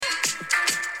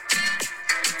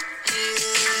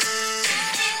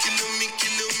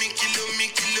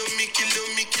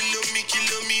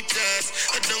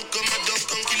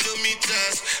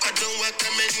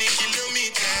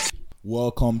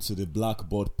Welcome to the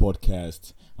Blackboard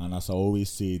Podcast. And as I always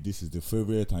say, this is the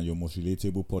favorite and your most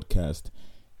relatable podcast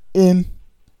in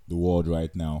the world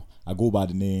right now. I go by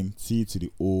the name T to the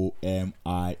OMIHAWK,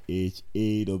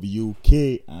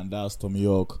 and that's Tommy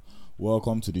York.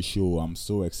 Welcome to the show. I'm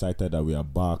so excited that we are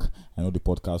back. I know the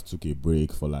podcast took a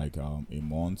break for like a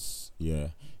month. Yeah,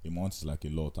 a month is like a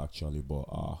lot actually, but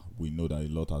we know that a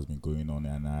lot has been going on,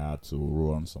 and I had to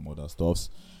run some other stuffs.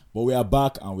 But we are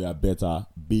back and we are better,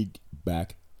 big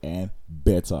back and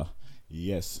better.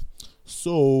 Yes.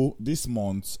 So this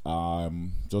month,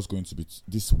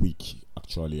 this week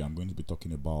actually, I'm going to be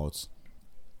talking about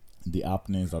the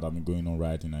happenings that have been going on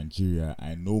right in Nigeria.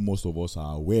 I know most of us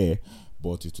are aware,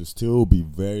 but it will still be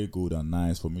very good and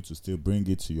nice for me to still bring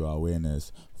it to your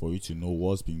awareness, for you to know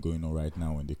what's been going on right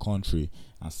now in the country.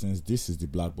 And since this is the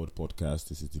Blackboard Podcast,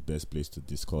 this is the best place to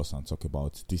discuss and talk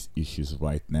about these issues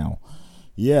right now.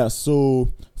 Yeah,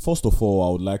 so first of all,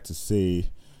 I would like to say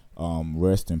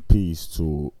rest in peace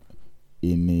to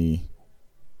Ini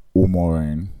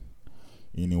Umoren.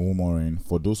 Ini Umoren.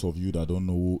 For those of you that don't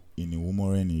know who Ini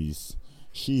Umoren is,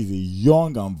 she is a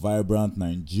young and vibrant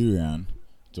Nigerian,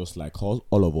 just like all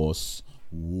of us,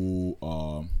 who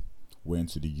went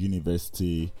to the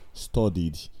university,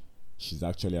 studied. She's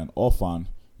actually an orphan.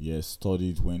 Yes,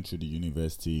 studied, went through the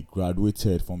university,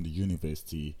 graduated from the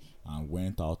university, and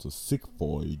went out to seek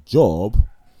for a job.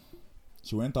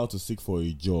 She went out to seek for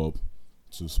a job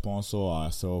to sponsor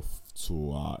herself to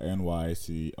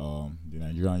NYC, the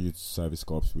Nigerian Youth Service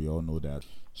Corps. We all know that.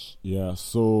 Yeah,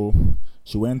 so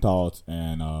she went out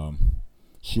and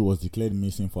she was declared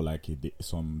missing for like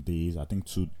some days. I think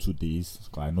two days.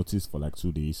 I noticed for like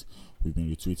 2 days. We've been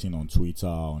retweeting on Twitter,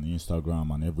 on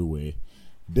Instagram, and everywhere.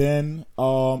 Then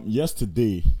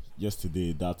yesterday,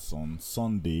 that's on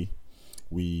Sunday,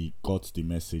 we got the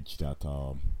message that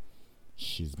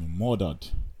she's been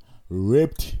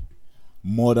raped,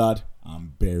 murdered,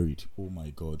 and buried. Oh my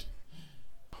God.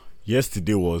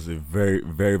 Yesterday was a very,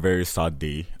 very, very sad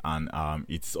day, and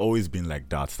it's always been like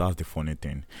that. That's the funny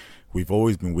thing. We've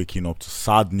always been waking up to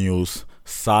sad news,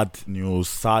 sad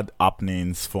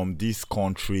happenings from this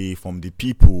country, from the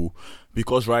people,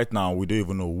 because right now we don't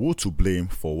even know who to blame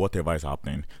for whatever is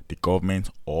happening, the government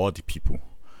or the people.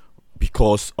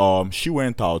 Because she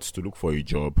went out to look for a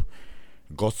job,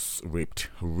 got raped.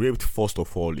 Raped, first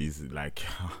of all, is like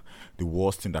the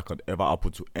worst thing that could ever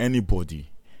happen to anybody,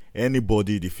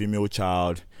 the female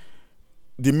child,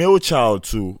 the male child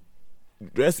too.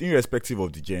 Irrespective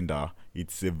of the gender,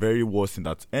 it's a very worst thing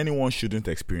that anyone shouldn't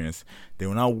experience. They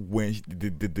will now, when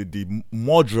the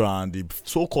murderer and the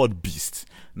so-called beast,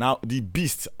 now the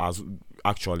beast, as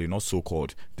actually not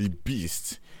so-called, the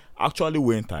beast actually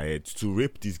went ahead to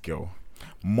rape this girl,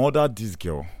 murdered this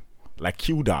girl, like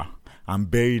killed her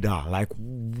and buried her. Like,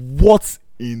 what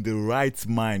in the right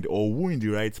mind, or who in the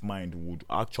right mind would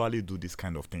actually do this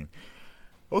kind of thing?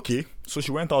 Okay, so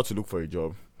she went out to look for a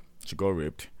job. She got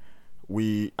raped.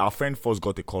 Our friend first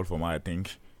got a call from her, I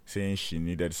think, saying she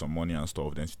needed some money and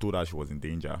stuff. Then she told her she was in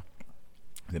danger.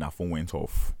 Then her phone went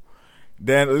off.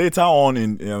 Then later on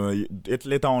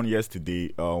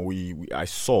yesterday, I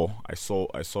saw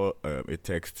a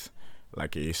text,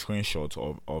 like a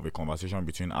screenshot of a conversation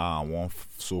between her and one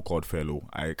so-called fellow.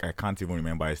 I can't even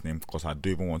remember his name, because I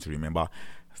don't even want to remember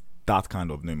that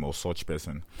kind of name or such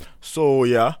person. So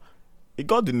yeah, it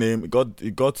got the name.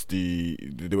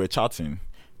 They were chatting.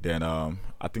 Then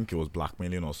I think it was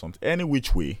blackmailing or something. Any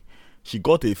which way, she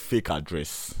got a fake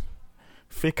address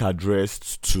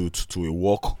to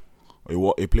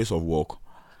a place of work.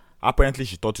 Apparently,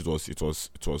 she thought it was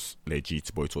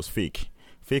legit, but it was fake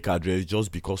address,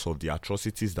 just because of the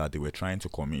atrocities that they were trying to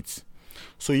commit.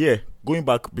 So yeah, going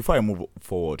back before I move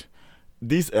forward,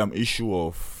 this issue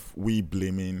of we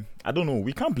blaming, I don't know,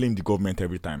 we can't blame the government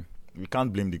every time. We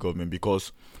can't blame the government,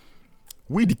 because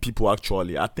we the people,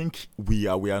 actually, I think we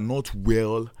are not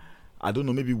well, I don't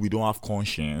know, maybe we don't have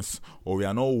conscience, or we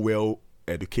are not well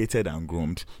educated and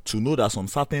groomed to know that some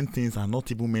certain things are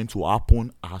not even meant to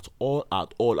happen at all, are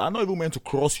not even meant to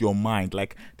cross your mind,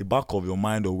 like the back of your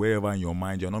mind or wherever in your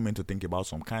mind. You're not meant to think about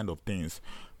some kind of things.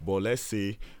 But let's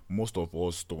say most of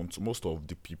us don't, most of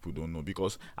the people don't know,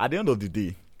 because at the end of the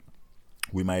day,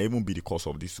 we might even be the cause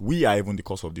of this. We are even the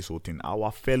cause of this whole thing.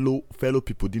 Our fellow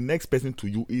people. The next person to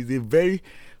you is a very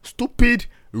stupid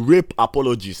rape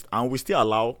apologist, and we still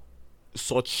allow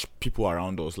such people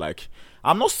around us. Like,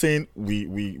 I'm not saying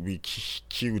we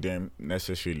kill them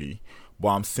necessarily, but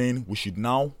I'm saying we should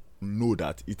now know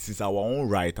that it is our own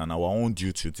right and our own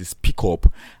duty to speak up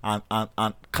and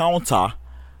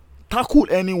tackle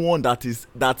anyone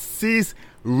that sees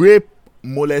rape,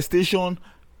 molestation,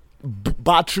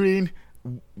 battering,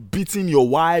 beating your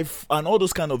wife and all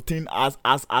those kind of things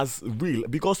as real,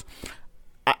 because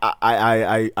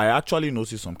I actually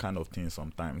notice some kind of things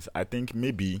sometimes. I think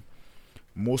maybe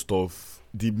most of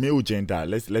the male gender,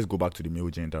 let's go back to the male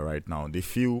gender right now, they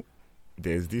feel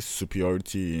there's this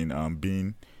superiority in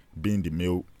being the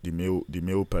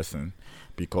male person,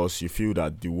 because you feel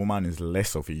that the woman is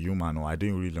less of a human. Or I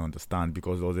didn't really understand,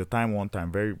 because there was one time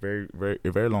a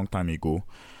very long time ago,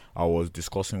 I was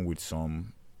discussing with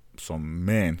some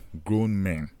grown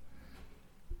men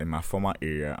in my former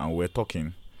area, and we're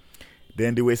talking.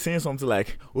 Then they were saying something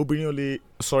like, Obiniole,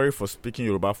 sorry for speaking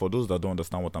Yoruba for those that don't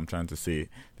understand what I'm trying to say.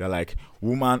 They're like,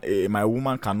 my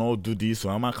woman cannot do this,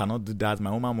 my woman cannot do that,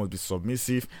 my woman must be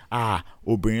submissive.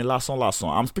 Obìnrin lásán lásán.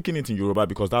 I'm speaking it in Yoruba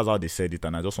because that's how they said it,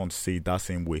 and I just want to say it that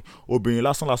same way. Obìnrin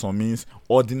lásán lásán means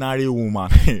ordinary woman.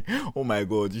 Oh my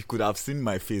God, you could have seen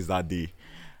my face that day.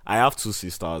 I have 2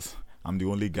 sisters. I'm the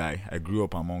only guy. I grew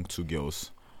up among 2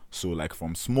 girls. So like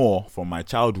from my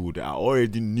childhood, I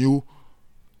already knew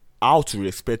how to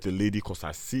respect a lady, because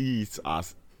I see it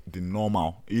as the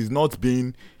normal. It's not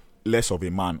being less of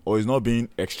a man, or it's not being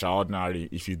extraordinary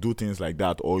if you do things like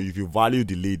that, or if you value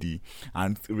the lady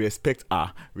and respect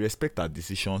her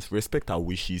decisions, respect her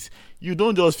wishes. You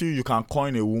don't just feel you can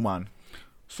coin a woman.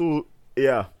 So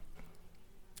yeah,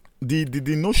 the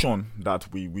notion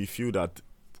that we feel that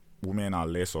women are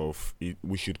less of it,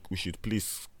 we should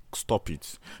please stop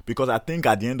it, because I think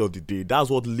at the end of the day,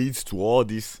 that's what leads to all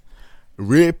this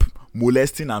rape,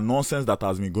 molesting, and nonsense that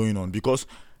has been going on, because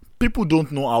people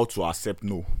don't know how to accept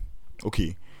no.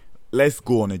 Okay, let's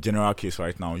go on a general case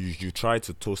right now. You try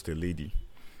to toast a lady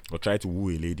or try to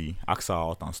woo a lady, ask her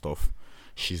out and stuff.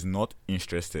 She's not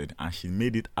interested, and she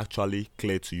made it actually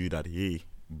clear to you that, hey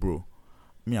bro,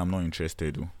 me, I'm not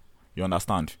interested. You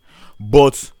understand?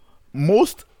 But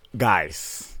most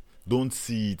guys don't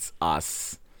see it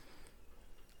as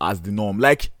the norm.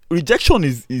 Like, rejection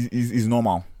is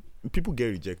normal. People get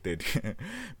rejected.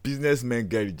 Businessmen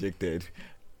get rejected.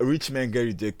 Rich men get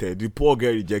rejected. The poor get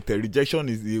rejected. Rejection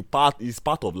is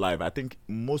part of life. I think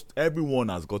everyone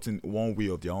has gotten one way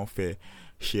or the unfair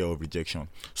share of rejection.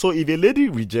 So if a lady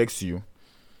rejects you,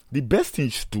 the best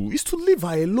thing to do is to leave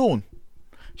her alone.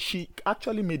 She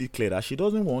actually made it clear that she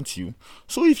doesn't want you.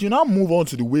 So if you now move on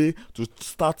to the way to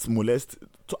start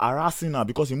to harassing her,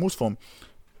 because it moves from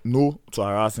no to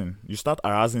harassing. You start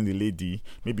harassing the lady.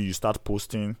 Maybe you start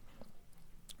posting.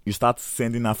 You start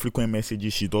sending her frequent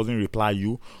messages. She doesn't reply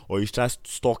you, or you start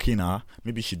stalking her.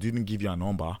 Maybe she didn't give you a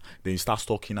number. Then you start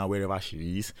stalking her wherever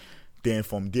she is. Then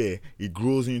from there, it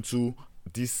grows into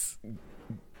this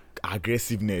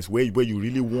aggressiveness where you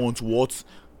really want what's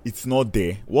not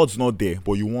there,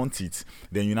 but you want it.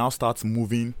 Then you now start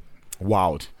moving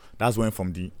wild. That's when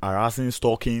from the harassing,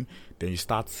 stalking, then you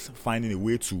start finding a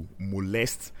way to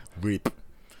molest, rape.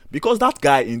 Because that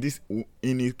guy in this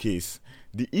case,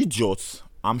 the idiots,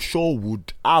 I'm sure,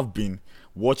 would have been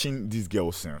watching this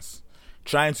girl since,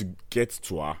 trying to get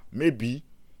to her. Maybe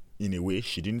in a way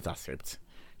she didn't accept.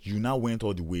 You now went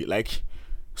all the way. Like,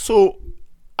 so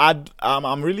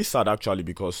I'm really sad actually,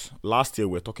 because last year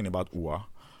we were talking about Ua.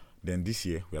 Then this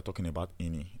year we are talking about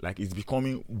Ini. Like, it's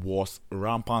becoming worse,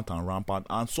 rampant.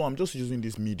 And so I'm just using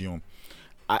this medium.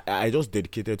 I just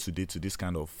dedicated today to this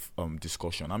kind of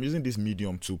discussion. I'm using this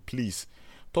medium to please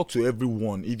talk to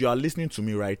everyone. If you are listening to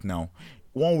me right now,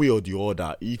 one way or the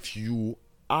other, if you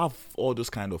have all those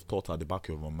kind of thoughts at the back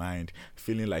of your mind,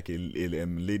 feeling like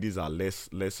ladies are less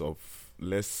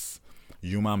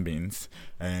human beings,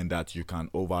 and that you can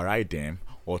override them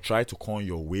or try to con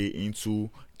your way into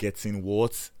getting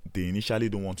what they initially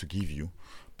don't want to give you,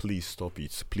 please stop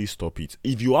it.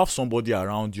 If you have somebody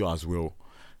around you as well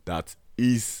that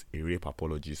is a rape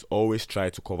apologist, always try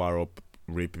to cover up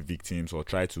rape victims or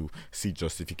try to see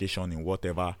justification in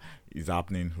whatever is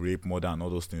happening, rape, murder, and all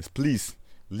those things. Please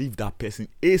leave that person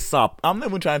ASAP. I'm not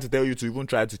even trying to tell you to even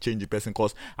try to change the person,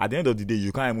 because at the end of the day,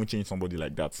 you can't even change somebody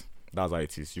like that. That's how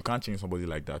it is. You can't change somebody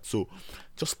like that. So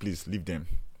just please leave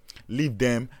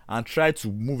them and try to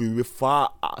move away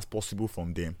far as possible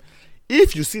from them.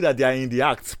 If you see that they are in the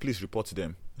act, please report to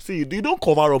them. See, you don't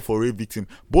cover up for rape victim,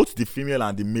 both the female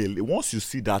and the male. Once you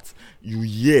see that, you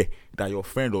hear that your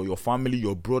friend or your family,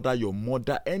 your brother, your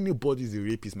mother, anybody is a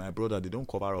rapist, my brother, they don't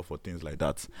cover up for things like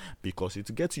that, because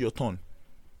it gets your turn.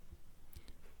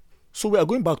 So we are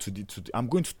going back to I'm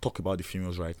going to talk about the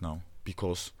females right now,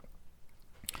 because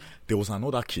there was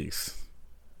another case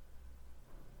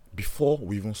before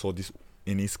we even saw this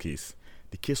in his case.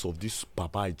 The case of this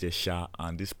Baba Ijesha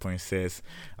and this princess,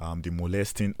 the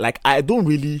molesting. Like, I've not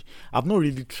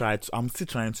really tried. I'm still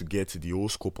trying to get to the whole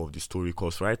scope of the story,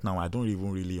 because right now I don't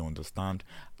even really understand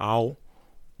how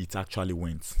it actually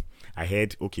went. I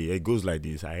heard, okay, it goes like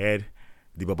this. I heard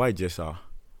the Baba Ijesha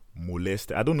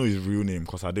molested. I don't know his real name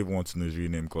because I don't want to know his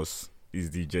real name because it's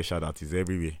the Ijesha that is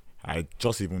everywhere. I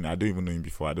don't even know him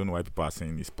before. I don't know why people are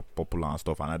saying he's popular and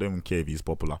stuff, and I don't even care if he's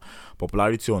popular.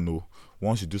 Popularity or no,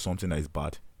 once you do something that is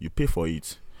bad, you pay for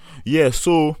it. Yeah,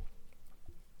 so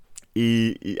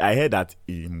I heard that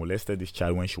he molested this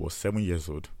child when she was 7 years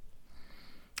old.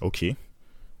 Okay.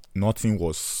 Nothing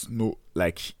was, no,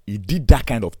 like, he did that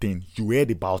kind of thing. You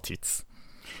heard about it.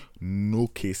 No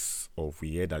case of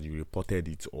we heard that you reported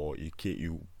it or you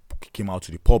came out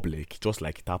to the public, just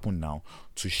like it happened now,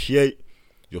 to share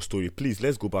your story. Please,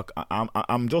 let's go back. I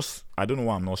don't know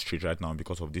why I'm not straight right now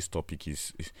because of this topic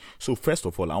is. So first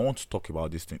of all, I want to talk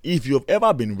about this thing. If you've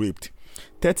ever been raped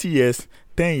 30 years,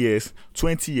 10 years,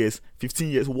 20 years, 15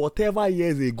 years, whatever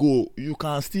years ago, you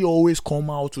can still always come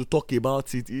out to talk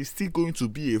about it. It's still going to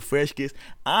be a fresh case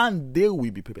and they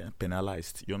will be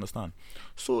penalized. You understand?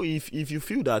 So if you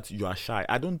feel that you are shy,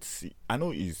 I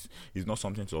know it's not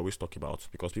something to always talk about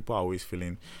because people are always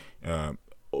feeling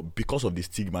because of the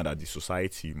stigma that the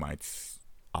society might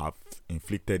have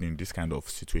inflicted in this kind of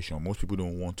situation. Most people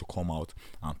don't want to come out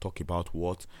and talk about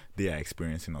what they are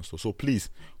experiencing and so please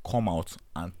come out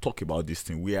and talk about this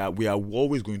thing. We are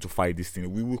always going to fight this thing.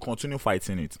 We will continue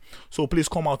fighting it. So please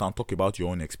come out and talk about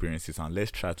your own experiences and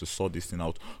let's try to sort this thing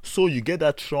out so you get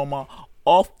that trauma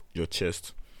off your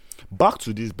chest. Back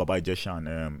to this Baba Ijesha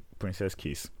and Princess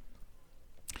case.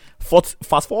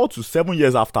 Fast forward to 7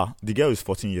 years after, the girl is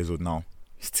 14 years old now.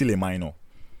 Still a minor.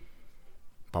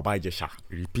 Baba Ijesha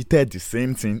repeated the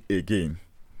same thing again.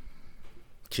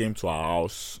 Came to our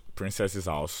house, Princess's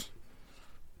house.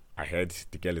 I heard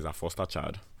the girl is a foster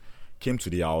child. Came to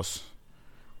the house.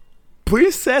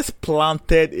 Princess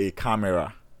planted a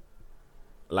camera,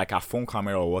 like a phone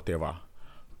camera or whatever,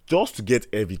 just to get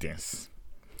evidence.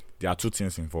 There are two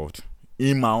things involved.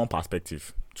 In my own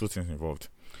perspective, two things involved.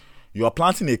 You are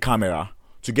planting a camera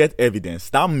to get evidence.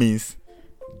 That means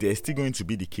there's still going to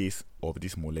be the case of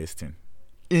this molesting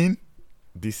in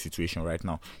this situation right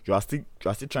now. You are still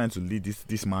trying to lead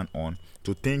this man on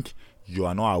to think you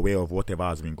are not aware of whatever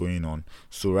has been going on.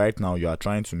 So right now you are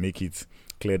trying to make it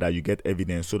clear that you get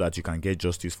evidence so that you can get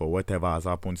justice for whatever has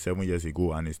happened 7 years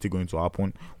ago and it's still going to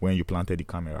happen when you planted the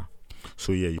camera.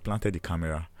 So yeah, you planted the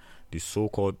camera. The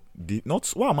so-called,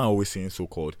 why am I always saying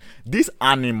so-called? This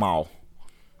animal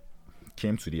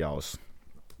came to the house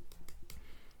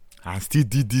and still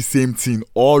did the same thing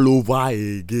all over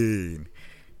again.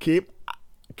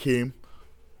 Came,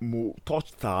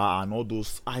 touched her and all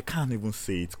those. I can't even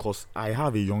say it because I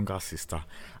have a younger sister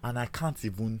and I can't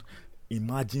even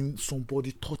imagine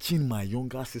somebody touching my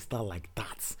younger sister like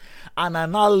that. And I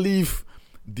now leave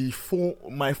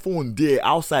my phone there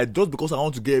outside just because I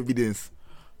want to get evidence.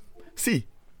 See,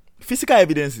 physical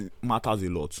evidence matters a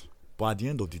lot, but at the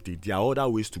end of the day, there are other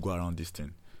ways to go around this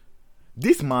thing.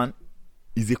 This man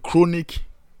is a chronic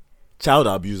child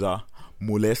abuser,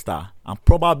 molester, and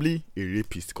probably a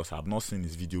rapist because I have not seen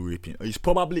his video raping. He's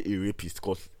probably a rapist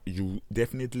because you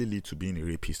definitely lead to being a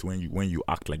rapist when you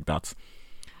act like that.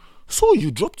 So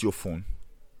you dropped your phone.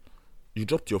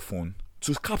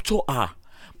 To capture her.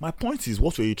 My point is,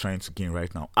 what were you trying to gain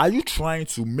right now? Are you trying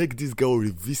to make this girl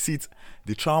revisit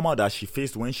the trauma that she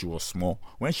faced when she was small?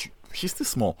 She's still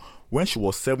small. When she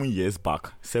was 7 years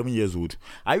old.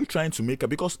 Are you trying to make her?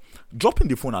 Because dropping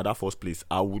the phone at that first place,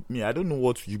 I don't know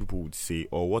what you people would say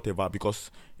or whatever, because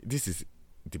this is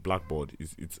the blackboard.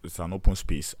 It's an open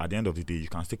space. At the end of the day, you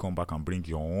can still come back and bring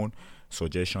your own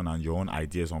suggestion and your own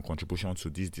ideas on contribution to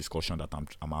this discussion that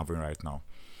I'm having right now.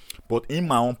 But in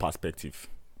my own perspective,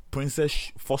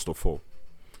 Princess, first of all,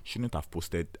 shouldn't have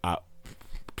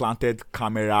planted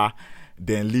camera,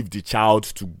 then leave the child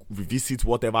to revisit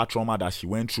whatever trauma that she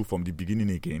went through from the beginning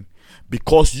again.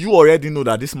 Because you already know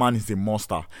that this man is a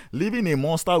monster. Leaving a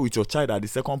monster with your child at the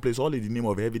second place, all in the name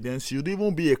of evidence, should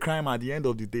even be a crime at the end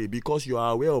of the day because you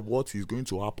are aware of what is going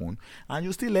to happen and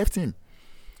you still left him.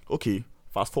 Okay,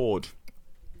 fast forward.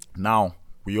 Now,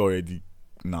 we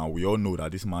all know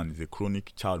that this man is a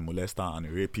chronic child molester and a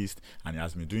rapist, and he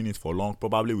has been doing it for long,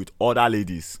 probably with other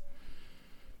ladies.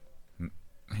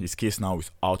 His case now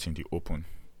is out in the open.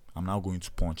 I'm now going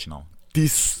to punch now.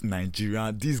 This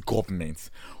Nigeria, this government,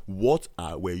 what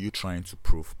were you trying to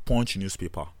prove? Punch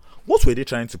newspaper. What were they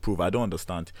trying to prove? I don't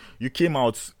understand. You came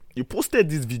out, you posted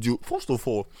this video. First of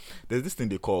all, there's this thing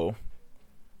they call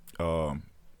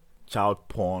child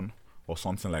porn or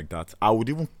something like that, I would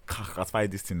even classify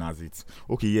this thing as it.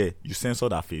 Okay, yeah, you censor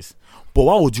that face, but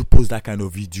why would you post that kind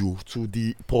of video to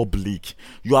the public?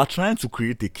 You are trying to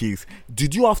create a case.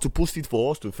 Did you have to post it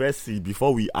for us to first see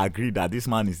before we agree that this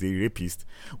man is a rapist?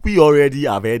 We already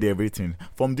have heard everything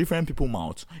from different people's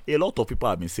mouths. A lot of people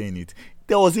have been saying it.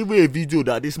 There was even a video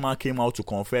that this man came out to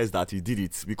confess that he did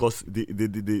it, because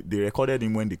they recorded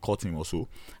him when they caught him also,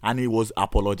 and he was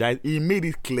apologized. He made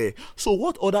it clear. So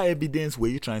what other evidence were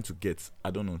you trying to get?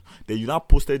 I don't know. Then you now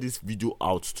posted this video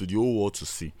out to the whole world to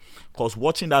see. Because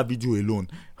watching that video alone,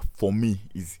 for me,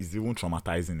 is even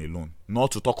traumatizing alone.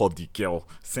 Not to talk of the girl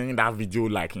seeing that video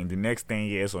like in the next 10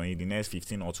 years or in the next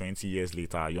 15 or 20 years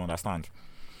later. You understand?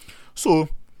 So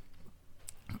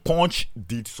Punch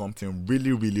did something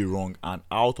really, really wrong and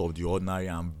out of the ordinary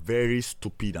and very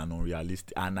stupid and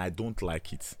unrealistic, and I don't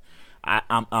like it.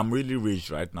 I'm really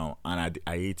raged right now, and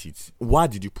I hate it. Why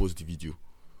did you post the video?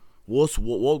 What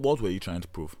were you trying to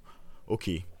prove?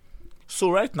 Okay, so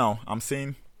right now I'm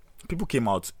saying people came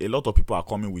out. A lot of people are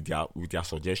coming with their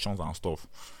suggestions and stuff.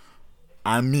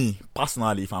 And me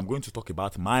personally, if I'm going to talk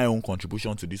about my own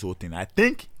contribution to this whole thing, I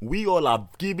think we all are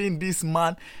giving this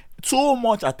man so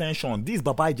much attention. This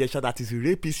Baba Ijesha that is a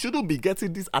rapist shouldn't be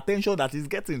getting this attention that he's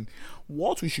getting.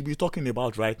 What we should be talking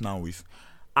about right now is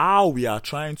how we are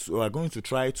going to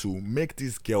try to make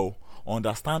this girl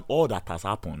understand all that has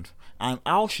happened and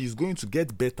how she's going to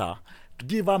get better, to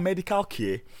give her medical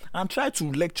care and try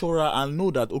to lecture her and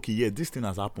know that, okay, yeah, this thing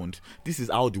has happened. This is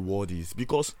how the world is.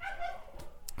 Because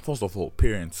first of all,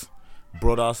 parents,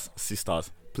 brothers,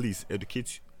 sisters, please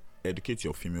educate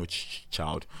your female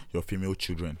child, your female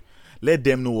children. Let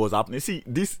them know what's happening. See,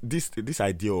 this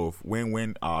idea of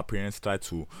when our parents try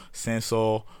to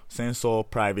censor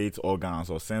private organs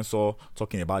or censor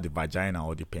talking about the vagina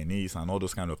or the penis and all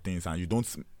those kind of things, and you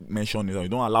don't mention it, or you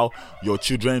don't allow your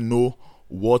children know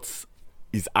what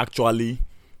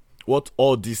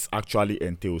all this actually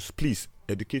entails. Please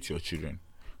educate your children.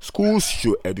 Schools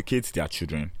should educate their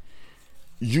children.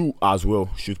 You as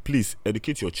well should please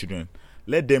educate your children.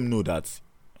 Let them know that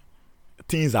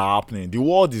things are happening. The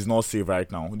world is not safe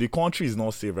right now. The country is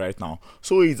not safe right now.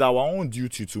 So it's our own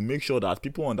duty to make sure that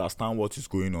people understand what is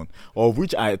going on. Of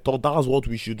which I thought that's what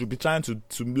we should be trying to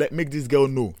make this girl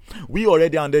know. We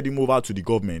already handed him over to the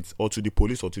government or to the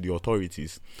police or to the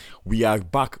authorities. We are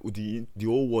back. The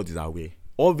whole world is aware.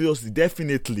 Obviously,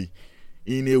 definitely,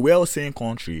 in a well-sane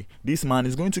country, this man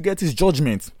is going to get his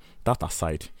judgment. That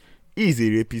aside, he is a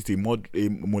rapist, a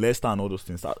molester, and all those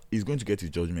things. He's going to get his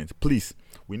judgment. Please,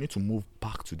 we need to move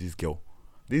back to this girl.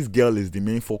 This girl is the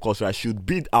main focus, right? Should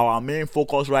be our main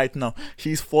focus right now.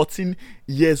 She's 14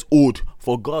 years old.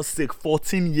 For God's sake,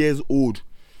 14 years old.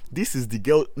 This is the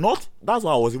girl. That's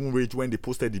why I was even raged when they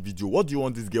posted the video. What do you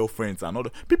want these girlfriends and all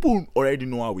the people already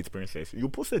know her with Princess? You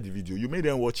posted the video, you made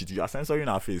them watch it, you are censoring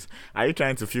her face. Are you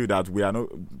trying to feel that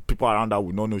people around her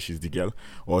will not know she's the girl,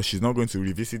 or she's not going to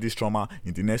revisit this trauma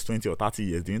in the next 20 or 30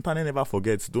 years? The internet never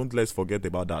forgets. Let's forget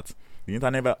about that. The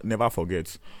internet never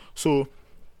forgets. So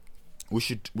we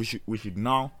should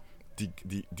now, the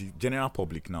general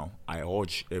public now, I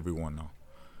urge everyone now,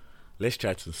 let's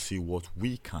try to see what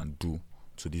we can do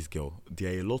to this girl.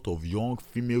 There are a lot of young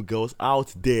female girls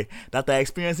out there that are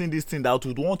experiencing this thing that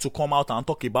would want to come out and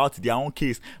talk about their own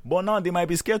case, but now they might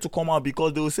be scared to come out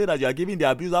because they will say that you are giving the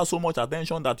abuser so much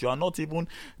attention that you are not even,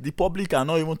 the public are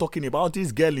not even talking about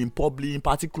this girl in public in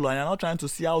particular, and you're not trying to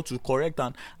see how to correct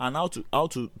and how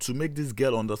to make this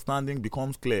girl understanding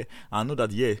becomes clear and know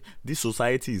that, yeah, this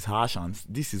society is harsh and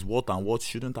this is what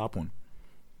shouldn't happen.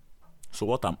 So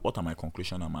what are my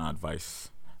conclusion and my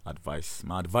advice?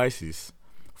 My advice is,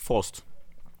 first,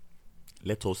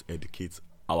 let us educate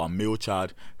our male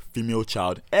child, female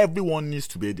child. Everyone needs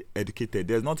to be educated.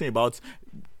 There's nothing about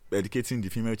educating the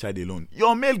female child alone.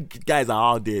 Your male guys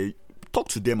are out there. Talk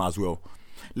to them as well.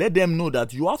 Let them know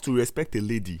that you have to respect a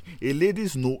lady. A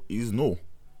lady's no is no.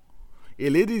 A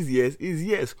lady's yes is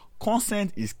yes.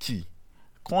 Consent is key.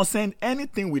 Consent,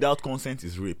 anything without consent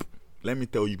is rape. Let me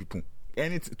tell you people.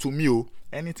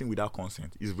 Anything without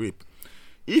consent is rape.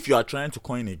 If you are trying to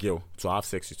coin a girl to have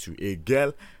sex with you, a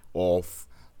girl of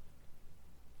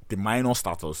the minor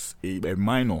status, a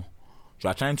minor, you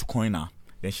are trying to coin her,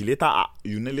 then you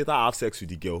later have sex with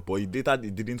the girl, but it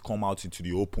didn't come out into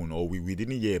the open, or we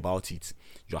didn't hear about it,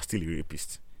 you are still a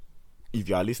rapist. If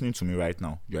you are listening to me right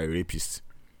now, you are a rapist.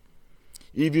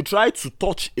 If you try to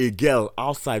touch a girl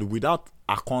outside without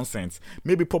her consent,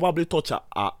 maybe probably touch her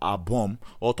bum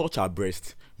or touch her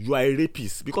breast, you are a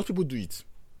rapist, because people do it.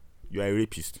 You are a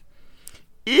rapist.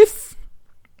 That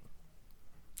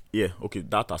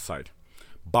aside,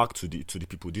 back to the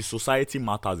people. The society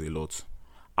matters a lot.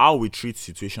 how we treat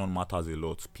situation matters a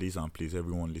lot. Please and please,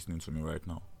 everyone listening to me right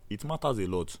now, it matters a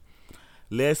lot.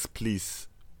 Let's please.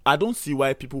 I don't see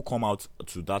why people come out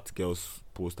to that girl's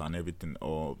post and everything,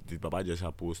 or the Baba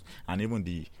Jesha post, and even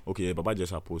the Baba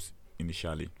Jesha post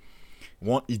initially.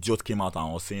 One idiot came out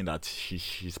and was saying that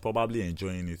she's probably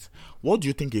enjoying it. What do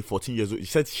you think a 14 years old? She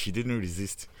said she didn't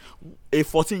resist. A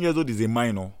 14 years old is a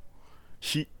minor.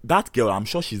 That girl, I'm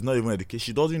sure she's not even educated.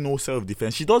 She doesn't know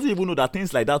self-defense. She doesn't even know that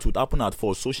things like that would happen at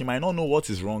first. So she might not know what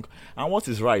is wrong and what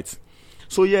is right.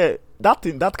 So yeah,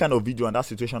 that kind of video and that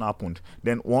situation happened.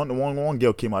 Then one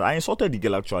girl came out. I insulted the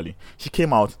girl actually. She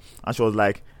came out and she was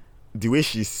like, the way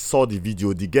she saw the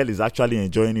video, the girl is actually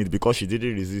enjoying it because she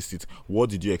didn't resist it. What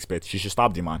did you expect? She should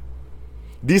stab the man.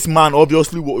 This man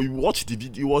obviously, you watched the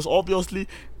video, he was obviously,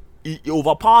 he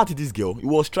overpowered this girl. He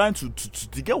was trying to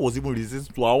the girl was even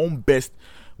resisting to her own best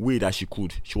way that she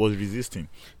could. She was resisting.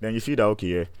 Then you see that, okay,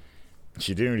 yeah,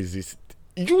 she didn't resist.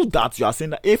 You are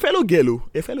saying that a fellow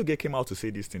girl came out to say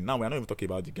this thing. Now we are not even talking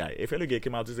about the guy. A fellow girl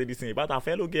came out to say this thing about a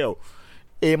fellow girl,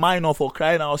 a minor, for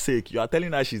crying out sake. You are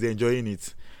telling her she's enjoying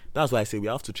it. That's why I say we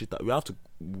have to treat her, we have to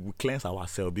cleanse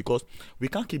ourselves, because we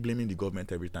can't keep blaming the government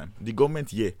every time. The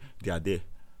government, yeah, they are there.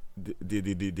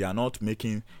 They are not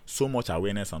making so much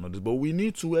awareness and all this, but we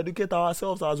need to educate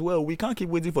ourselves as well. We can't keep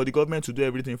waiting for the government to do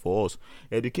everything for us.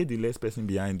 Educate the next person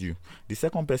behind you, the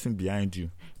second person behind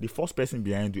you, the first person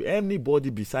behind you, anybody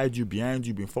beside you, behind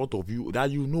you, in front of you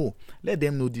that you know. Let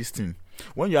them know this thing.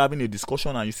 When you're having a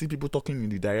discussion and you see people talking in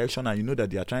the direction and you know that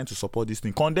they are trying to support this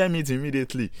thing, condemn it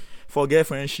immediately. Forget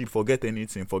friendship, forget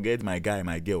anything, forget my guy,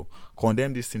 my girl.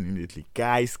 Condemn this thing immediately.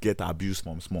 Guys get abused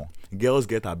from small. Girls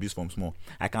get abused from small.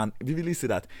 I can vividly say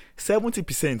that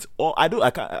 70%, or I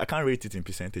can't rate it in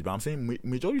percentage, but I'm saying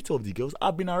majority of the girls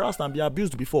have been harassed and been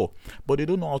abused before, but they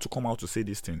don't know how to come out to say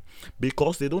this thing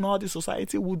because they don't know how the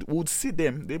society would see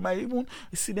them. They might even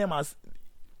see them as,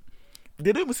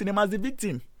 they don't even see them as the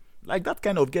victim. Like that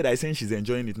kind of girl that is saying she's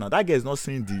enjoying it now. That girl is not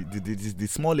seeing the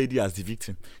small lady as the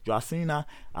victim. You are seeing her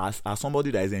as somebody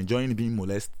that is enjoying being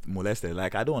molested.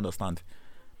 Like, I don't understand.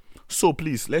 So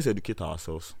please, let's educate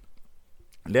ourselves.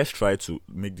 Let's try to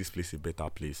make this place a better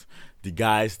place. The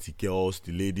guys, the girls,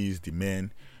 the ladies, the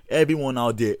men, everyone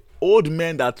out there. Old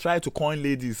men that try to coin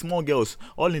ladies, small girls,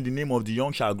 all in the name of the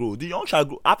young shall grow. The young shall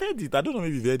grow. I've heard it. I don't know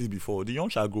if you've heard it before. The young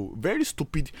shall grow. Very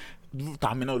stupid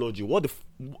terminology. What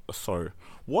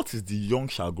is the young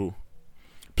shall grow?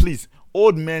 Please,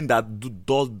 old men that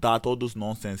does that, all those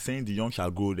nonsense, saying the young shall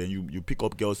grow, then you pick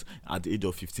up girls at the age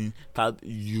of 15, that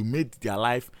you made their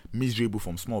life miserable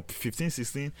from small, 15,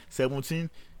 16, 17,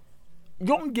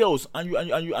 young girls, and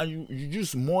you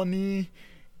use money,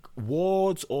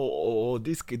 words, or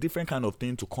this different kind of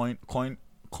thing to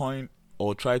coin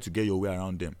or try to get your way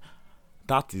around them.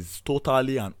 That is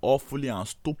totally and awfully and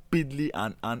stupidly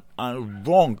and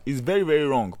wrong. It's very, very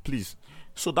wrong, please.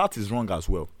 So that is wrong as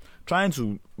well. Trying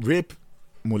to rape,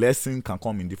 molesting can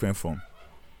come in different form.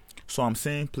 So I'm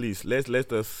saying, please,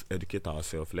 let us educate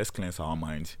ourselves. Let's cleanse our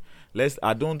minds.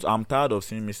 I'm tired of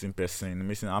seeing missing.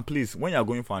 And please, when you're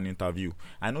going for an interview,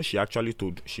 I know she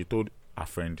told a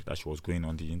friend that she was going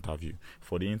on the interview.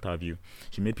 For the interview,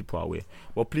 she made people aware.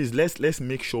 But please, let's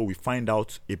make sure we find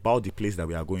out about the place that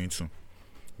we are going to.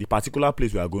 The particular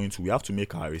place we are going to, we have to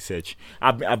make our research.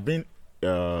 I've been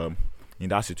in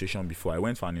that situation before. I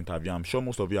went for an interview. I'm sure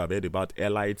most of you have heard about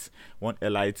Elite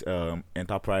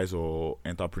Enterprise or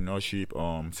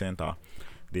Entrepreneurship Center.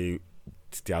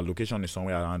 Their location is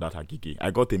somewhere around that Agege. I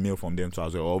got a mail from them too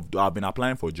as well. I've been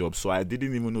applying for jobs, so I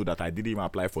didn't even know that I didn't even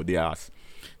apply for theirs.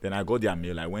 Then I got their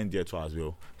mail. I went there too as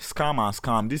well.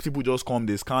 Scam. These people just come,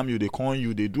 they scam you, they con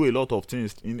you, they do a lot of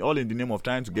things all in the name of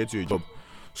trying to get you a job.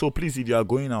 So please, if you are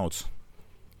going out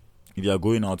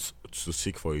to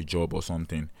seek for a job or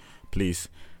something, please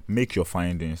make your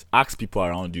findings. Ask people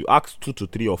around you. Ask 2 to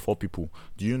 3 or 4 people.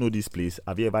 Do you know this place?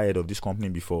 Have you ever heard of this company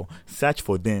before? Search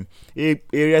for them. A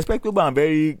respectable and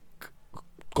very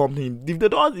company. If they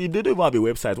don't even have a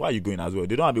website, why are you going as well?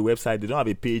 They don't have a website. They don't have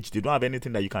a page. They don't have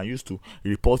anything that you can use to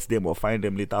report them or find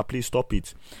them later. Please stop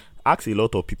it. Ask a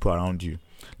lot of people around you.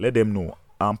 Let them know.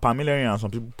 Pamela and some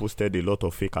people posted a lot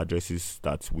of fake addresses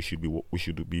that we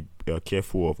should be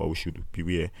careful of, or we should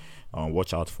beware,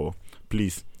 watch out for.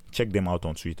 Please check them out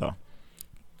on Twitter.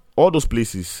 All those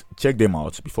places, check them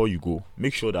out before you go.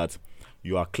 Make sure that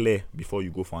you are clear before you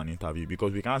go for an interview,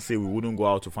 because we can't say we wouldn't go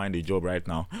out to find a job right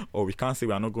now, or we can't say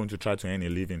we are not going to try to earn a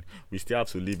living. We still have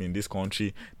to live in this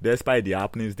country, despite the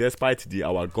happenings, despite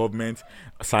our government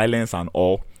silence and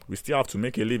all. We still have to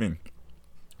make a living.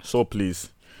 So please,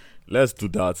 let's do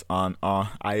that. And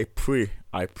I'm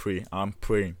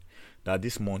praying that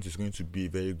this month is going to be a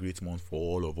very great month for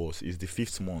all of us. It's the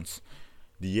 5th month.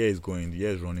 The year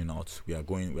is running out. We are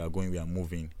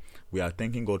moving. We are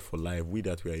thanking God for life. We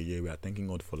that we are here, we are thanking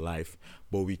God for life.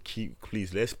 But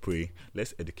please, let's pray.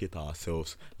 Let's educate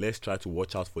ourselves. Let's try to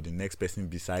watch out for the next person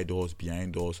beside us,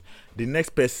 behind us. The next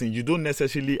person, you don't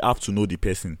necessarily have to know the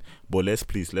person, but let's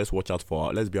watch out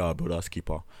let's be our brother's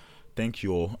keeper. Thank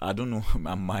you all. I don't know,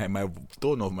 my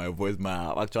tone of my voice might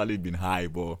have actually been high,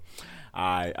 but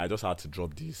I just had to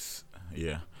drop this.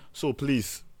 Yeah. So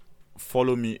please,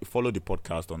 follow the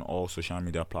podcast on all social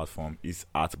media platforms. It's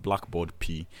at Blackboard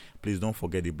P. Please don't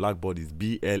forget the Blackboard is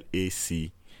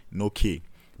BLAC, no K,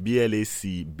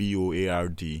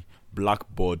 BLACBOARD,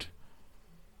 Blackboard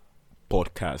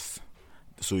Podcast.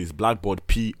 So it's Blackboard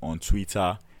P on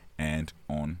Twitter and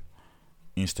on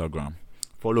Instagram.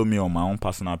 Follow me on my own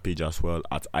personal page as well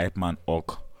at Hypeman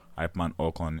Hawk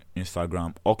on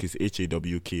Instagram. Hawk is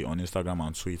HAWK on Instagram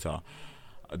and Twitter.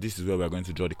 This is where we're going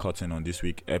to draw the curtain on this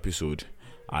week's episode.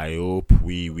 I hope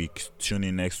we tune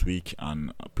in next week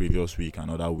and previous week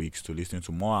and other weeks to listen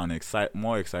to more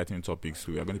exciting topics.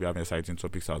 We are going to be having exciting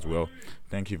topics as well.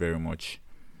 Thank you very much.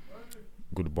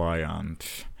 Goodbye and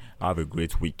have a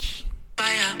great week.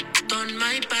 Fire, turn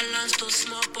my balance to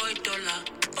small boy dollar.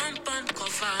 Pump,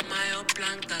 cover my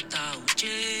upland tata.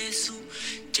 Jesus.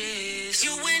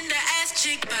 You win the ass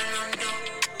chick ballon d'or.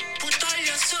 Put all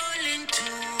your soul into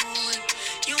it.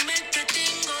 You make the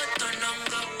thing go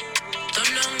tonongo.